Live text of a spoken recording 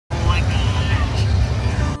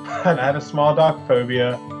I had a small dog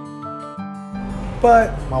phobia.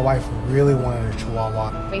 But my wife really wanted a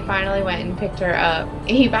Chihuahua. We finally went and picked her up.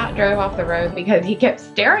 He about drove off the road because he kept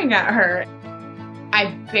staring at her.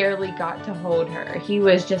 I barely got to hold her. He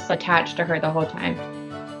was just attached to her the whole time.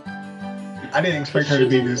 I didn't expect her to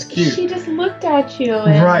be this cute. She just looked at you.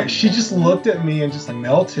 And, right, she just looked at me and just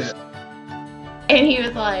melted. And he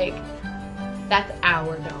was like, that's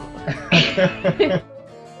our dog.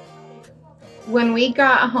 When we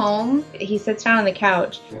got home, he sits down on the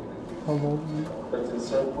couch.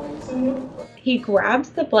 He grabs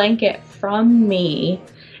the blanket from me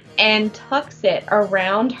and tucks it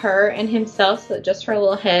around her and himself so that just her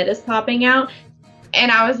little head is popping out.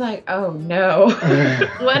 And I was like, oh no,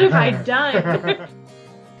 what have I done?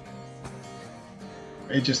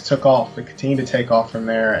 It just took off. It continued to take off from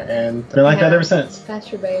there, and been like that ever since.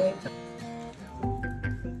 That's your baby.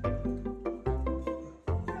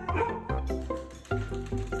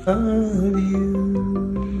 Love you.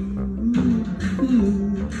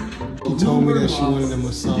 She told me that she wanted a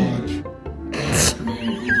massage.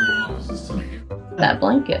 That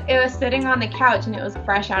blanket. It was sitting on the couch and it was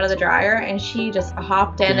fresh out of the dryer, and she just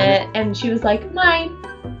hopped in it and she was like, mine.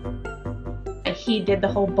 And he did the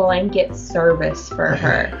whole blanket service for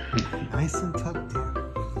her. Nice and tucked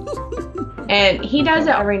in. And he does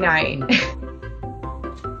it every night.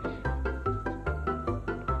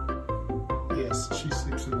 Yes, she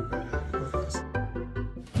sleeps in the bed with us.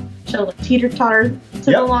 She'll teeter-totter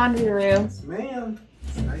to the laundry room. Yes, ma'am.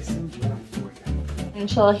 It's nice and warm for you. And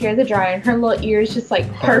she'll hear the dryer and her little ears just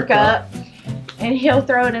like perk up. And he'll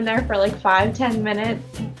throw it in there for like 5-10 minutes.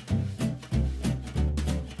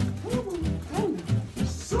 I'm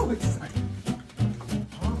so excited.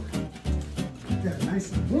 Yeah,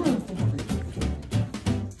 nice and warm for me.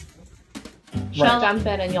 She'll jump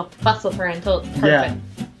in and you'll fuss with her until it's perfect. Yeah.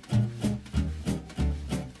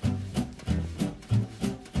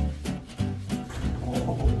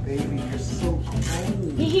 Oh, baby, you're so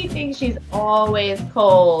cold. He thinks she's always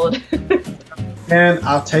cold. And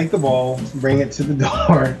I'll take the bowl, bring it to the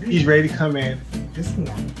door. He's ready to come in. It's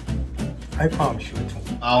warm. I promise you it's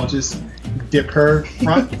warm. I'll just dip her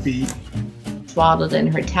front feet. Swaddled in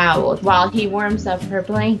her towel while he warms up her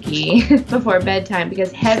blankie before bedtime,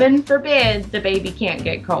 because heaven forbid the baby can't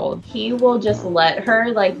get cold. He will just let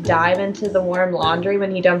her like dive into the warm laundry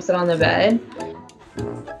when he dumps it on the bed.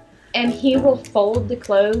 And he will fold the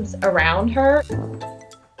clothes around her.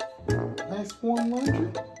 Nice warm laundry.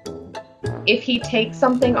 If he takes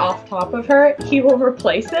something off top of her, he will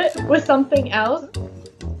replace it with something else.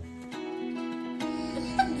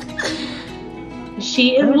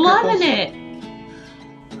 She is loving it.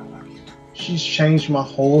 She's changed my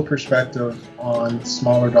whole perspective on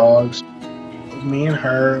smaller dogs. Me and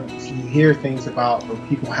her, you hear things about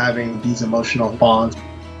people having these emotional bonds.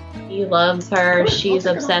 He loves her. She's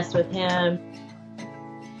obsessed with him.